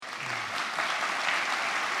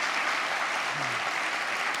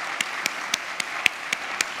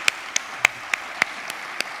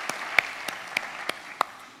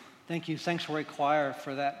Thank you, Sanctuary Choir,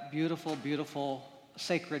 for that beautiful, beautiful,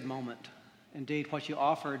 sacred moment. Indeed, what you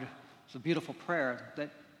offered is a beautiful prayer that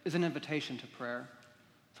is an invitation to prayer.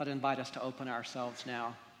 So I'd invite us to open ourselves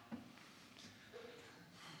now.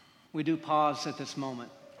 We do pause at this moment.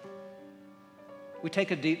 We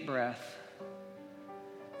take a deep breath.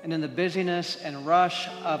 And in the busyness and rush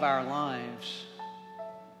of our lives,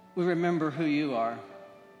 we remember who you are.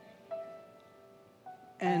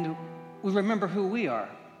 And we remember who we are.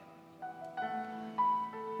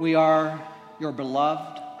 We are your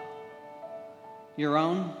beloved, your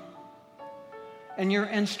own, and your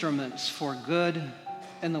instruments for good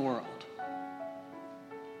in the world.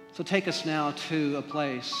 So take us now to a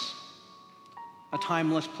place, a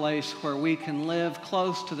timeless place where we can live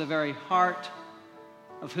close to the very heart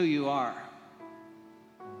of who you are,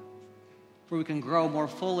 where we can grow more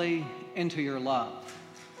fully into your love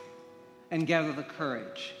and gather the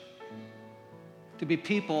courage to be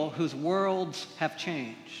people whose worlds have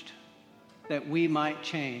changed, that we might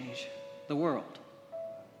change the world.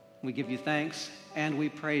 We give you thanks and we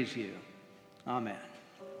praise you. Amen.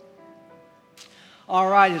 All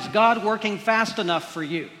right, is God working fast enough for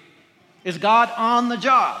you? Is God on the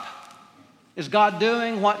job? Is God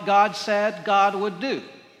doing what God said God would do?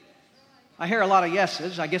 I hear a lot of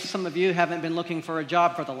yeses. I guess some of you haven't been looking for a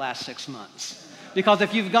job for the last 6 months. Because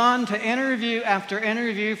if you've gone to interview after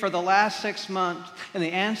interview for the last 6 months and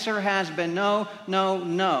the answer has been no, no,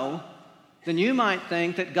 no, then you might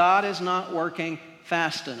think that God is not working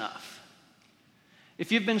fast enough.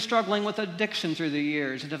 If you've been struggling with addiction through the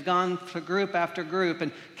years and have gone to group after group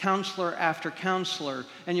and counselor after counselor,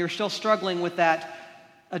 and you're still struggling with that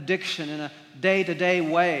addiction in a day-to-day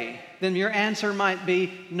way, then your answer might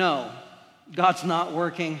be no, God's not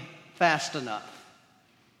working fast enough.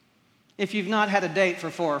 If you've not had a date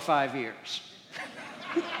for 4 or 5 years.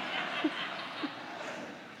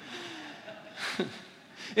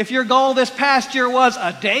 If your goal this past year was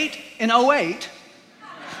a date in 2008,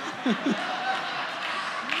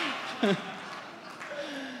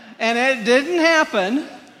 and it didn't happen,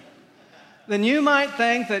 then you might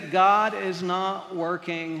think that God is not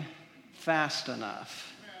working fast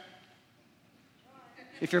enough.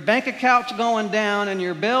 If your bank account's going down and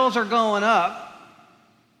your bills are going up,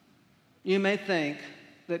 you may think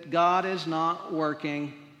that God is not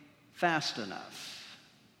working fast enough.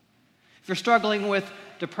 If you're struggling with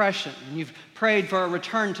depression and you've prayed for a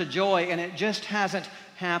return to joy and it just hasn't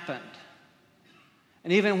happened,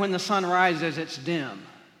 and even when the sun rises, it's dim,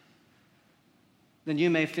 then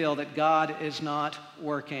you may feel that God is not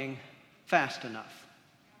working fast enough.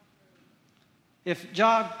 If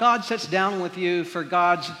God sits down with you for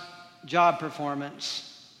God's job performance,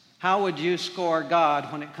 how would you score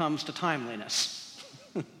God when it comes to timeliness?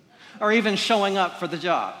 Or even showing up for the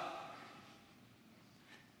job?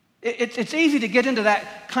 It's easy to get into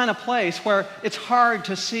that kind of place where it's hard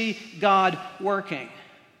to see God working.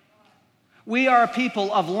 We are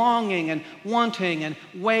people of longing and wanting and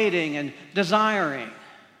waiting and desiring.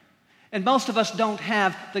 And most of us don't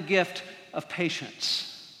have the gift of patience.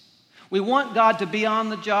 We want God to be on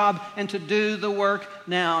the job and to do the work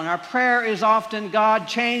now. And our prayer is often, God,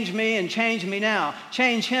 change me and change me now.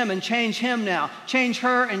 Change him and change him now. Change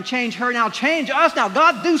her and change her now. Change us now.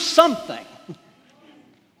 God, do something.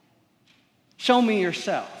 Show me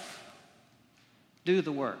yourself. Do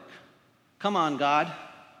the work. Come on, God.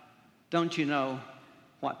 Don't you know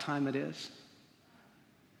what time it is?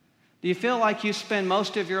 Do you feel like you spend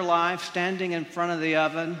most of your life standing in front of the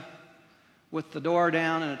oven with the door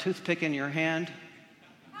down and a toothpick in your hand,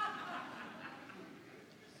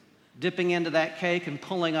 dipping into that cake and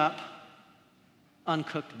pulling up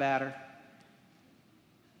uncooked batter?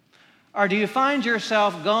 Or do you find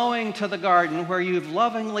yourself going to the garden where you've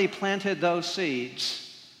lovingly planted those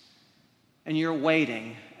seeds and you're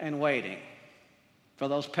waiting and waiting for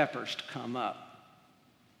those peppers to come up,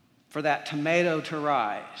 for that tomato to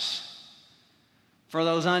rise, for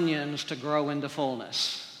those onions to grow into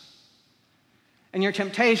fullness? And your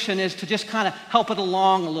temptation is to just kind of help it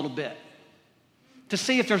along a little bit, to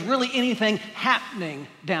see if there's really anything happening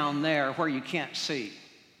down there where you can't see.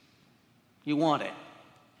 You want it.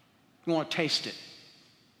 You want to taste it.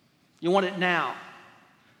 You want it now.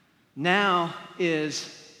 Now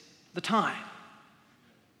is the time.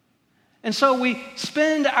 And so we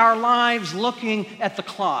spend our lives looking at the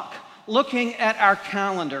clock, looking at our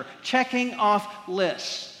calendar, checking off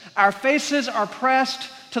lists. Our faces are pressed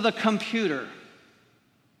to the computer.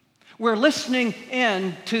 We're listening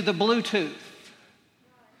in to the Bluetooth.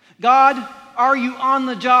 God, are you on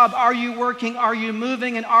the job? Are you working? Are you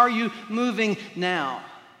moving? And are you moving now?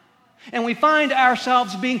 And we find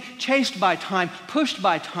ourselves being chased by time, pushed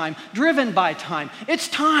by time, driven by time. It's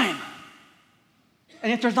time. And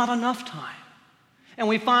yet there's not enough time. And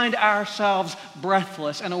we find ourselves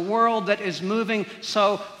breathless in a world that is moving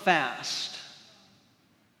so fast.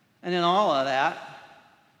 And in all of that,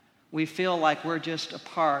 we feel like we're just a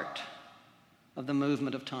part of the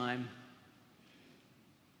movement of time,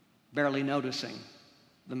 barely noticing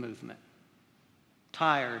the movement,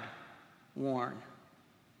 tired, worn,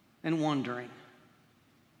 and wondering,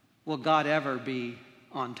 will God ever be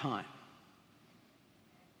on time?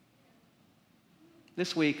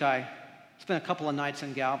 This week, I spent a couple of nights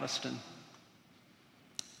in Galveston.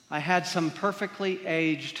 I had some perfectly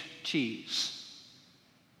aged cheese.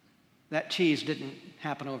 That cheese didn't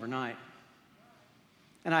happen overnight.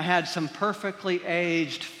 And I had some perfectly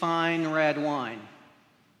aged fine red wine.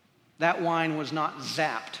 That wine was not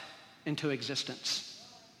zapped into existence.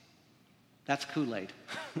 That's Kool-Aid.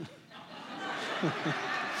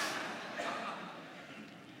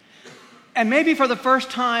 And maybe for the first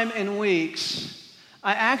time in weeks,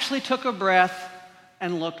 I actually took a breath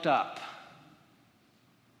and looked up.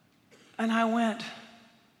 And I went,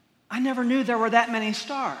 I never knew there were that many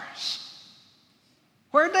stars.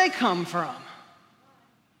 Where'd they come from?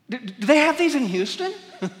 Do they have these in Houston?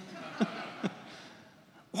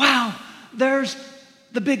 Wow, there's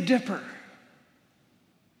the Big Dipper.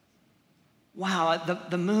 Wow,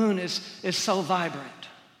 the moon is so vibrant.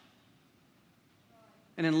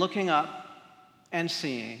 And in looking up and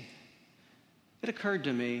seeing, it occurred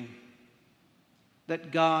to me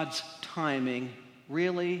that God's timing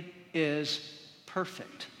really is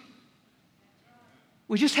perfect.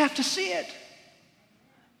 We just have to see it.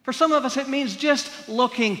 For some of us, it means just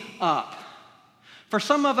looking up. For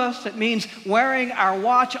some of us, it means wearing our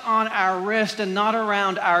watch on our wrist and not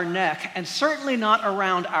around our neck, and certainly not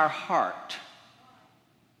around our heart.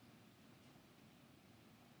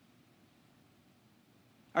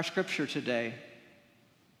 Our scripture today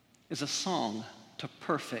is a song to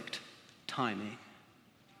perfect timing.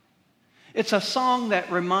 It's a song that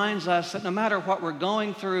reminds us that no matter what we're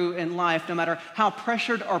going through in life, no matter how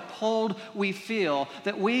pressured or pulled we feel,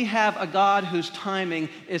 that we have a God whose timing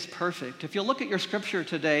is perfect. If you look at your scripture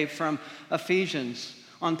today from Ephesians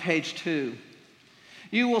on page 2,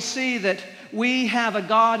 you will see that we have a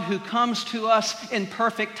God who comes to us in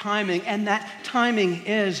perfect timing, and that timing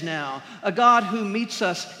is now. A God who meets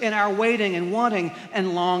us in our waiting and wanting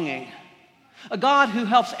and longing. A God who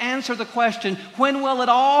helps answer the question, when will it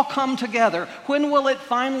all come together? When will it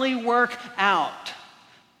finally work out?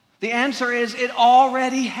 The answer is, it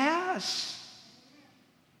already has.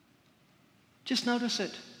 Just notice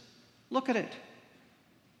it. Look at it.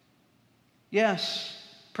 Yes,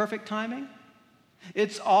 perfect timing.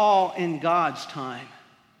 It's all in God's time.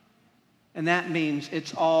 And that means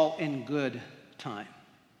it's all in good time.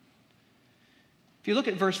 If you look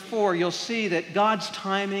at verse 4, you'll see that God's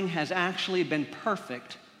timing has actually been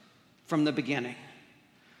perfect from the beginning.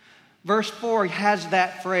 Verse 4 has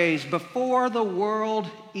that phrase, before the world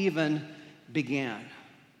even began.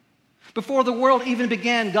 Before the world even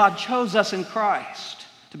began, God chose us in Christ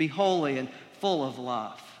to be holy and full of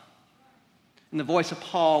love. In the voice of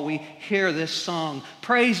Paul, we hear this song,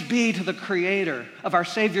 praise be to the Creator of our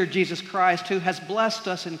Savior Jesus Christ, who has blessed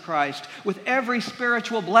us in Christ with every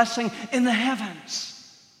spiritual blessing in the heavens.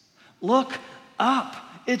 Look up.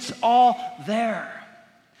 It's all there.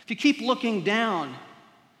 If you keep looking down,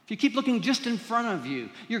 if you keep looking just in front of you,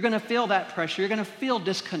 you're going to feel that pressure. You're going to feel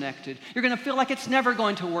disconnected. You're going to feel like it's never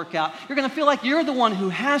going to work out. You're going to feel like you're the one who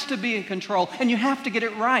has to be in control, and you have to get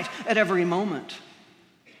it right at every moment.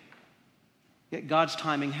 Yet God's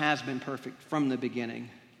timing has been perfect from the beginning.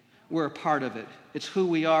 We're a part of it. It's who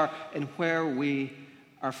we are and where we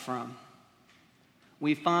are from.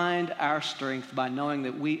 We find our strength by knowing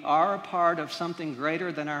that we are a part of something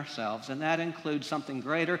greater than ourselves, and that includes something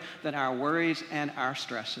greater than our worries and our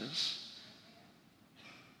stresses.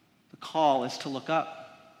 The call is to look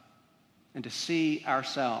up and to see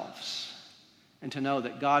ourselves and to know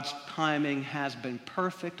that God's timing has been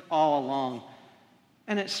perfect all along,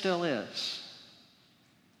 and it still is.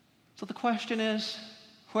 So the question is,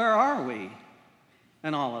 where are we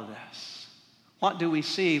in all of this? What do we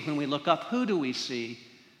see when we look up? Who do we see?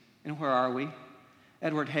 And where are we?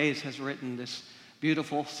 Edward Hayes has written this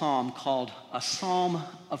beautiful psalm called A Psalm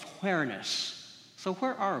of Whereness. So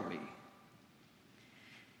where are we?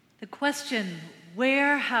 The question,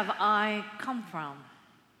 where have I come from,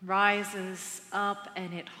 rises up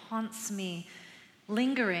and it haunts me.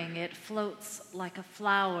 Lingering, it floats like a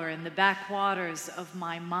flower in the backwaters of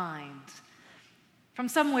my mind. From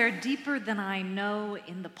somewhere deeper than I know,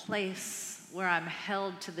 in the place where I'm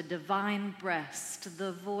held to the divine breast,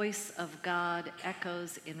 the voice of God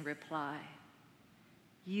echoes in reply.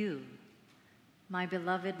 You, my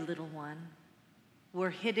beloved little one, were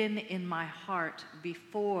hidden in my heart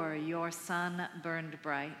before your sun burned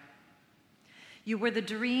bright. You were the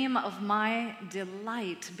dream of my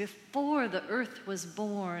delight before the earth was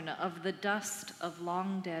born of the dust of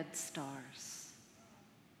long dead stars.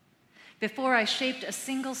 Before I shaped a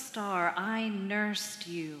single star, I nursed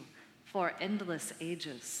you for endless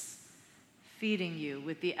ages, feeding you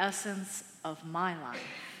with the essence of my life.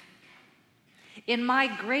 In my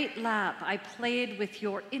great lap, I played with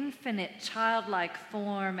your infinite childlike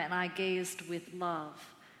form, and I gazed with love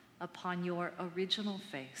upon your original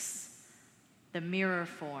face, the mirror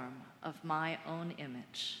form of my own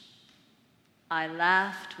image. I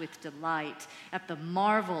laughed with delight at the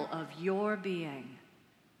marvel of your being,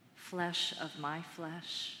 flesh of my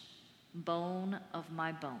flesh, bone of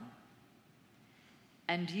my bone.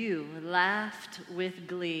 And you laughed with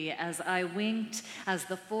glee as I winked, as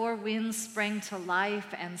the four winds sprang to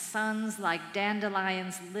life and suns like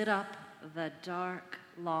dandelions lit up the dark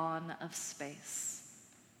lawn of space.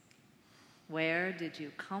 Where did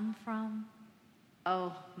you come from?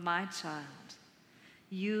 Oh, my child,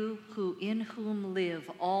 you who in whom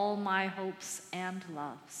live all my hopes and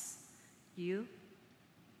loves, you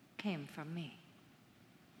came from me.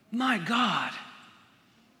 My God.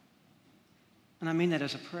 And I mean that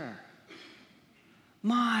as a prayer.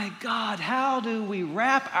 My God, how do we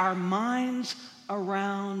wrap our minds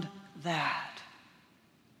around that?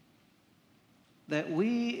 That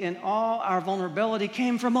we, in all our vulnerability,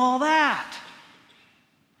 came from all that.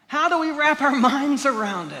 How do we wrap our minds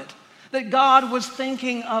around it? That God was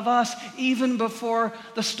thinking of us even before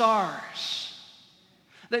the stars.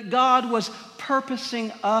 That God was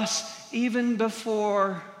purposing us even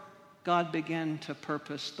before God began to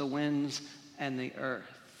purpose the winds and the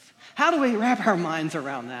earth. How do we wrap our minds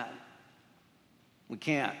around that? We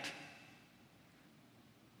can't.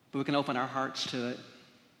 But we can open our hearts to it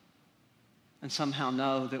and somehow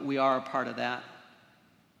know that we are a part of that,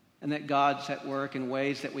 and that God's at work in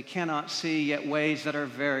ways that we cannot see, yet ways that are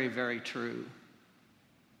very, very true.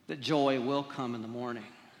 That joy will come in the morning,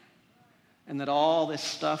 and that all this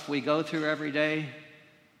stuff we go through every day,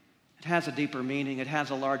 it has a deeper meaning, it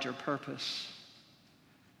has a larger purpose.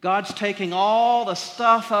 God's taking all the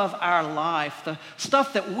stuff of our life, the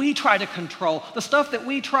stuff that we try to control, the stuff that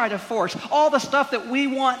we try to force, all the stuff that we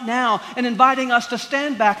want now, and inviting us to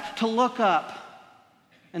stand back, to look up,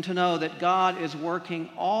 and to know that God is working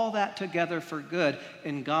all that together for good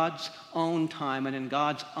in God's own time and in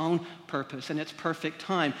God's own purpose, and its perfect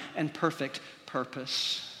time and perfect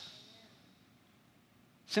purpose.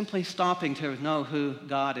 Simply stopping to know who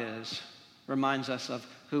God is reminds us of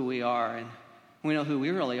who we are, and we know who we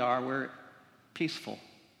really are. We're peaceful.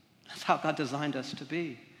 That's how God designed us to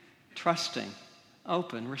be. Trusting,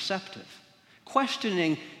 open, receptive.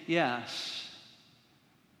 Questioning, yes.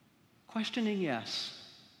 Questioning, yes.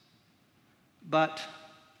 But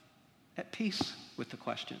at peace with the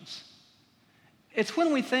questions. It's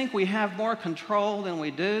when we think we have more control than we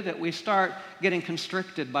do that we start getting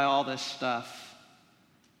constricted by all this stuff.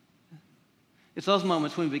 It's those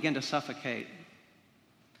moments when we begin to suffocate.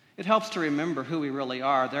 It helps to remember who we really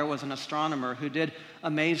are. There was an astronomer who did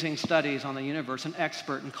amazing studies on the universe, an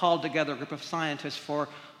expert, and called together a group of scientists for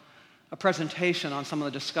a presentation on some of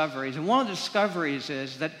the discoveries. And one of the discoveries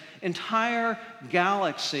is that entire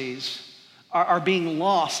galaxies are being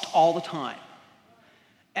lost all the time.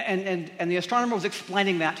 And the astronomer was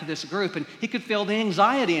explaining that to this group, and he could feel the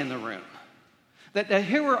anxiety in the room. That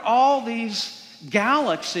here were all these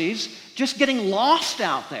galaxies just getting lost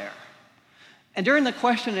out there. And during the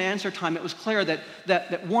question and answer time, it was clear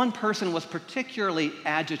that one person was particularly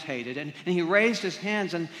agitated, and he raised his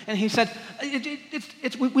hands and he said,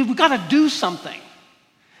 we've got to do something.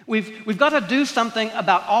 We've got to do something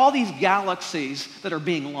about all these galaxies that are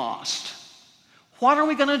being lost. What are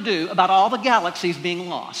we going to do about all the galaxies being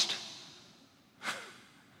lost?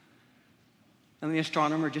 And the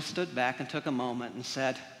astronomer just stood back and took a moment and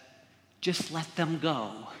said, just let them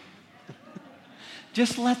go.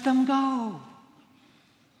 Just let them go.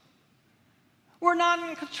 We're not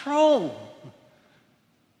in control.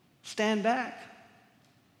 Stand back.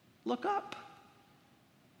 Look up.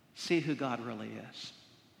 See who God really is.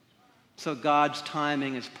 So God's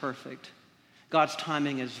timing is perfect. God's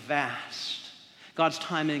timing is vast. God's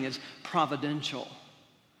timing is providential.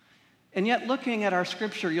 And yet, looking at our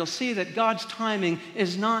scripture, you'll see that God's timing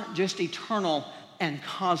is not just eternal and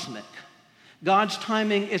cosmic. God's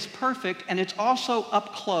timing is perfect, and it's also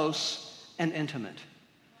up close and intimate.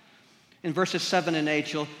 In verses 7 and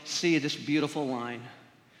 8, you'll see this beautiful line.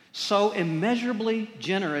 So immeasurably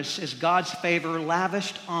generous is God's favor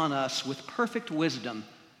lavished on us with perfect wisdom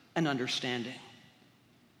and understanding.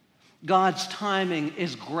 God's timing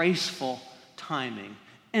is graceful timing,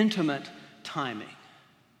 intimate timing.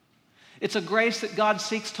 It's a grace that God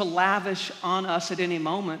seeks to lavish on us at any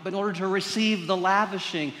moment, but in order to receive the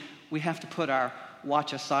lavishing, we have to put our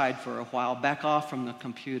watch aside for a while, back off from the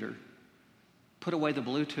computer, put away the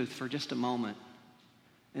Bluetooth for just a moment,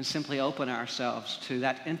 and simply open ourselves to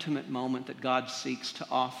that intimate moment that God seeks to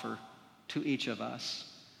offer to each of us.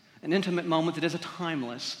 An intimate moment that is a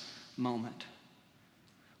timeless moment.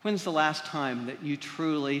 When's the last time that you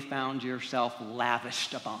truly found yourself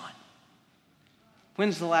lavished upon?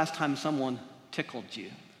 When's the last time someone tickled you,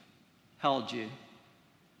 held you?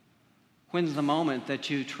 When's the moment that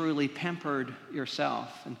you truly pampered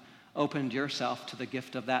yourself and opened yourself to the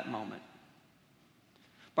gift of that moment?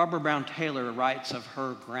 Barbara Brown Taylor writes of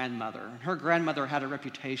her grandmother. Her grandmother had a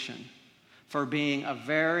reputation for being a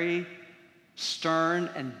very stern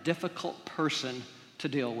and difficult person to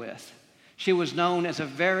deal with. She was known as a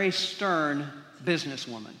very stern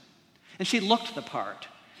businesswoman, and she looked the part.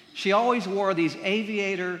 She always wore these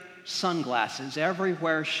aviator sunglasses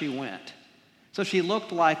everywhere she went. So she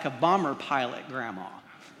looked like a bomber pilot grandma.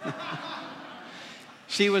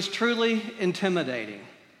 She was truly intimidating.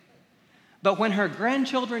 But when her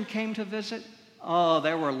grandchildren came to visit, oh,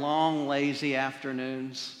 there were long, lazy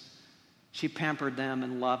afternoons. She pampered them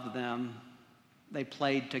and loved them. They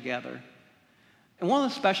played together. And one of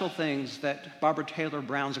the special things that Barbara Taylor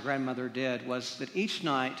Brown's grandmother did was that each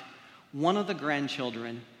night, one of the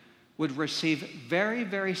grandchildren would receive very,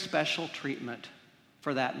 very special treatment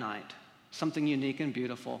for that night, something unique and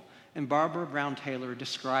beautiful. And Barbara Brown Taylor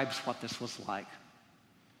describes what this was like.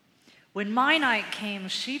 When my night came,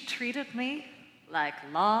 she treated me like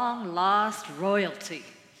long-lost royalty,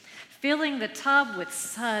 filling the tub with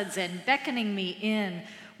suds and beckoning me in,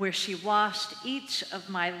 where she washed each of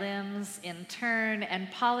my limbs in turn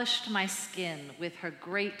and polished my skin with her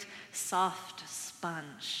great soft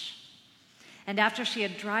sponge. And after she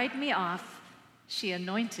had dried me off, she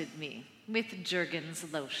anointed me with Jergens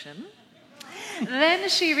lotion. Then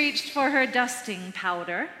she reached for her dusting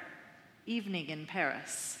powder, evening in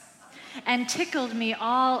Paris, and tickled me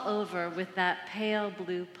all over with that pale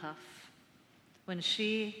blue puff. When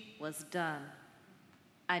she was done,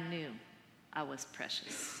 I knew I was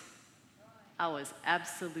precious. I was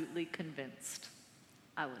absolutely convinced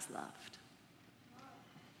I was loved.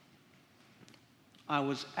 I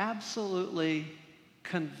was absolutely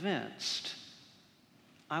convinced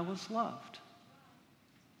I was loved.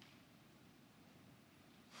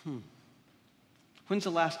 When's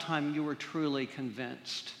the last time you were truly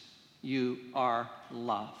convinced you are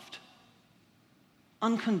loved?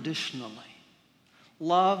 Unconditionally.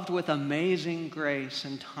 Loved with amazing grace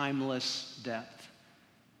and timeless depth.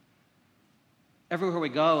 Everywhere we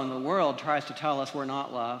go in the world tries to tell us we're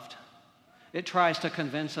not loved. It tries to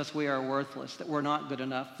convince us we are worthless, that we're not good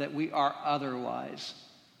enough, that we are otherwise.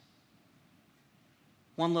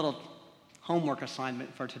 One little homework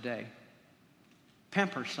assignment for today.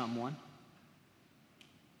 Pamper someone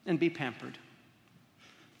and be pampered.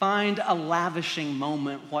 Find a lavishing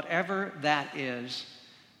moment, whatever that is.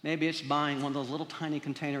 Maybe it's buying one of those little tiny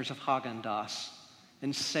containers of Haagen-Dazs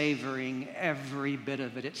and savoring every bit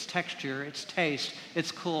of it, its texture, its taste,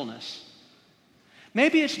 its coolness.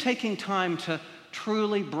 Maybe it's taking time to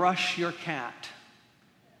truly brush your cat,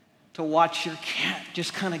 to watch your cat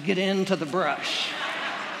just kind of get into the brush.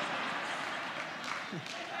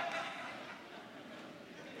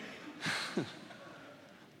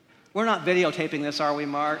 We're not videotaping this, are we,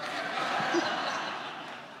 Mark?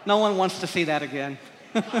 No one wants to see that again.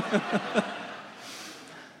 But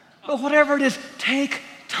whatever it is, take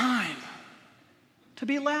time to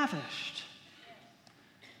be lavished.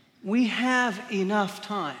 We have enough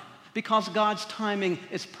time because God's timing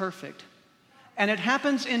is perfect. And it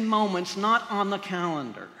happens in moments, not on the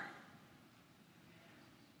calendar.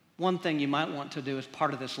 One thing you might want to do as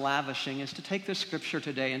part of this lavishing is to take this scripture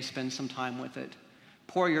today and spend some time with it.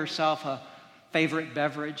 Pour yourself a favorite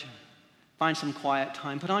beverage, find some quiet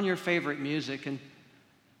time, put on your favorite music, and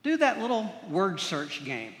do that little word search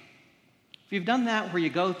game. If you've done that where you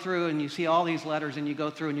go through and you see all these letters and you go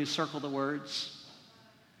through and you circle the words,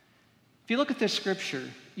 if you look at this scripture,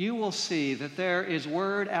 you will see that there is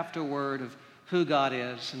word after word of who God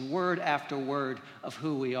is and word after word of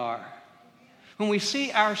who we are. When we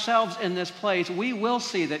see ourselves in this place, we will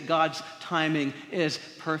see that God's timing is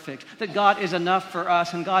perfect, that God is enough for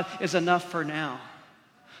us and God is enough for now.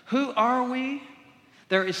 Who are we?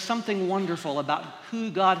 There is something wonderful about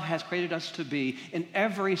who God has created us to be in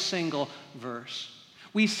every single verse.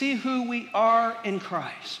 We see who we are in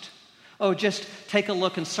Christ. Oh, just take a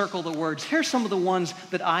look and circle the words. Here's some of the ones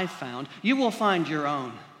that I found. You will find your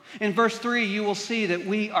own. In verse 3, you will see that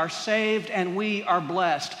we are saved and we are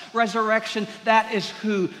blessed. Resurrection, that is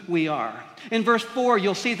who we are. In verse 4,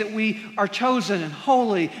 you'll see that we are chosen and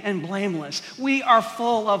holy and blameless. We are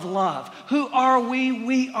full of love. Who are we?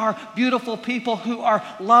 We are beautiful people who are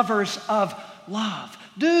lovers of love.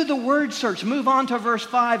 Do the word search. Move on to verse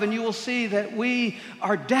 5 and you will see that we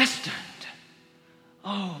are destined.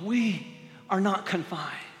 Oh, we are not confined.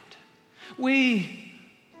 We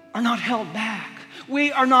are not held back.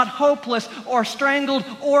 We are not hopeless or strangled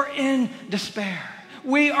or in despair.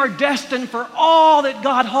 We are destined for all that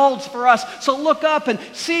God holds for us. So look up and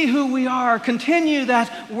see who we are. Continue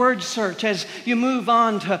that word search as you move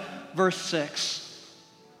on to verse 6.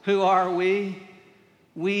 Who are we?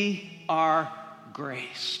 We are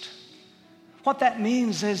graced. What that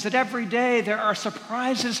means is that every day there are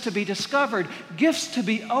surprises to be discovered, gifts to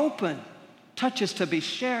be opened, touches to be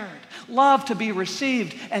shared, love to be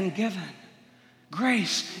received and given.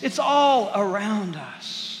 Grace, it's all around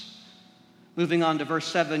us. Moving on to verse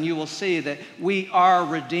 7, you will see that we are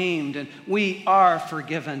redeemed and we are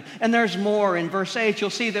forgiven. And there's more. In verse 8, you'll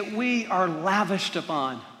see that we are lavished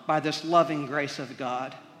upon by this loving grace of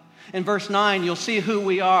God. In verse 9, you'll see who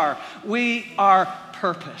we are. We are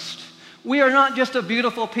purposed. We are not just a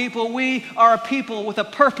beautiful people. We are a people with a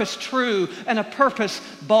purpose true and a purpose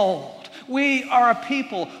bold. We are a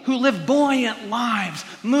people who live buoyant lives,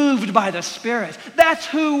 moved by the Spirit. That's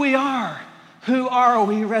who we are. Who are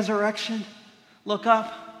we, resurrection? Look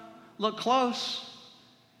up, look close.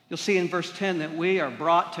 You'll see in verse 10 that we are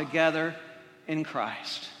brought together in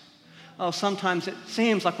Christ. Oh, sometimes it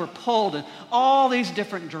seems like we're pulled in all these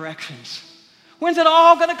different directions. When's it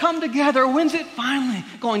all going to come together? When's it finally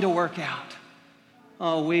going to work out?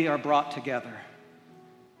 Oh, we are brought together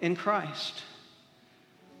in Christ.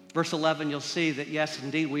 Verse 11, you'll see that yes,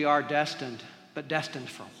 indeed, we are destined. But destined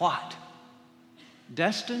for what?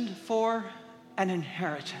 Destined for an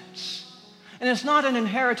inheritance. And it's not an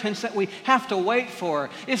inheritance that we have to wait for.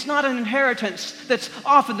 It's not an inheritance that's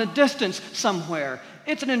off in the distance somewhere.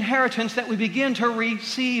 It's an inheritance that we begin to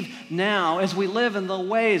receive now as we live in the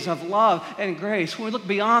ways of love and grace, when we look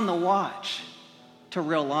beyond the watch to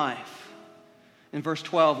real life. In verse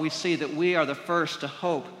 12, we see that we are the first to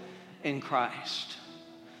hope in Christ.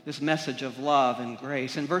 This message of love and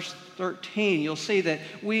grace. In verse 13, you'll see that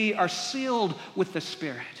we are sealed with the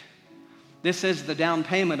Spirit. This is the down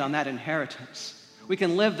payment on that inheritance. We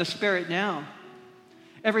can live the Spirit now.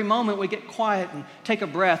 Every moment we get quiet and take a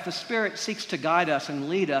breath, the Spirit seeks to guide us and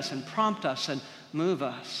lead us and prompt us and move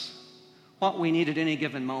us. What we need at any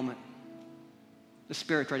given moment, the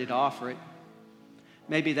Spirit's ready to offer it.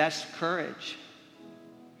 Maybe that's courage.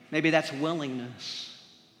 Maybe that's willingness.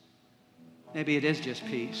 Maybe it is just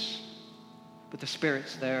peace, but the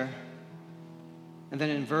Spirit's there. And then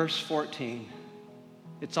in verse 14,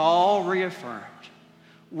 it's all reaffirmed.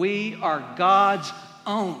 We are God's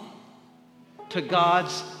own, to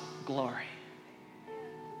God's glory.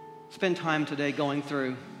 Spend time today going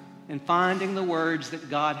through and finding the words that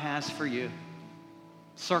God has for you.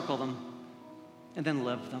 Circle them and then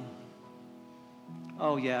live them.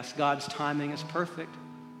 Oh yes, God's timing is perfect.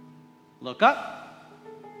 Look up.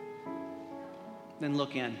 Then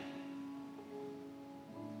look in.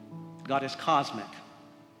 God is cosmic,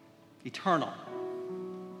 eternal,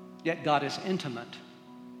 yet God is intimate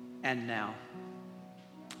and now.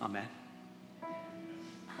 Amen.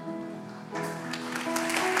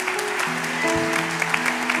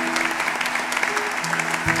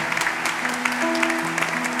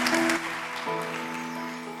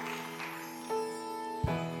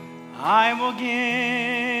 I will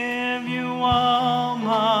give you all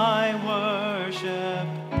my worship.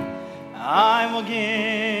 I will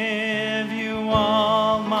give you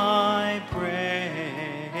all my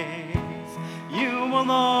praise. You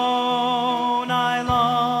alone I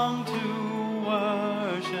long to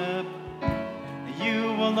worship.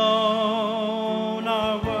 You alone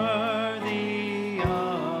are worthy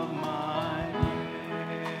of my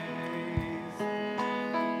praise.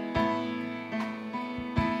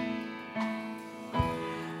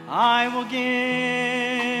 I will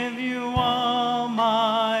give you all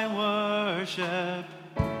my worship.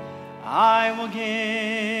 I will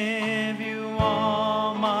give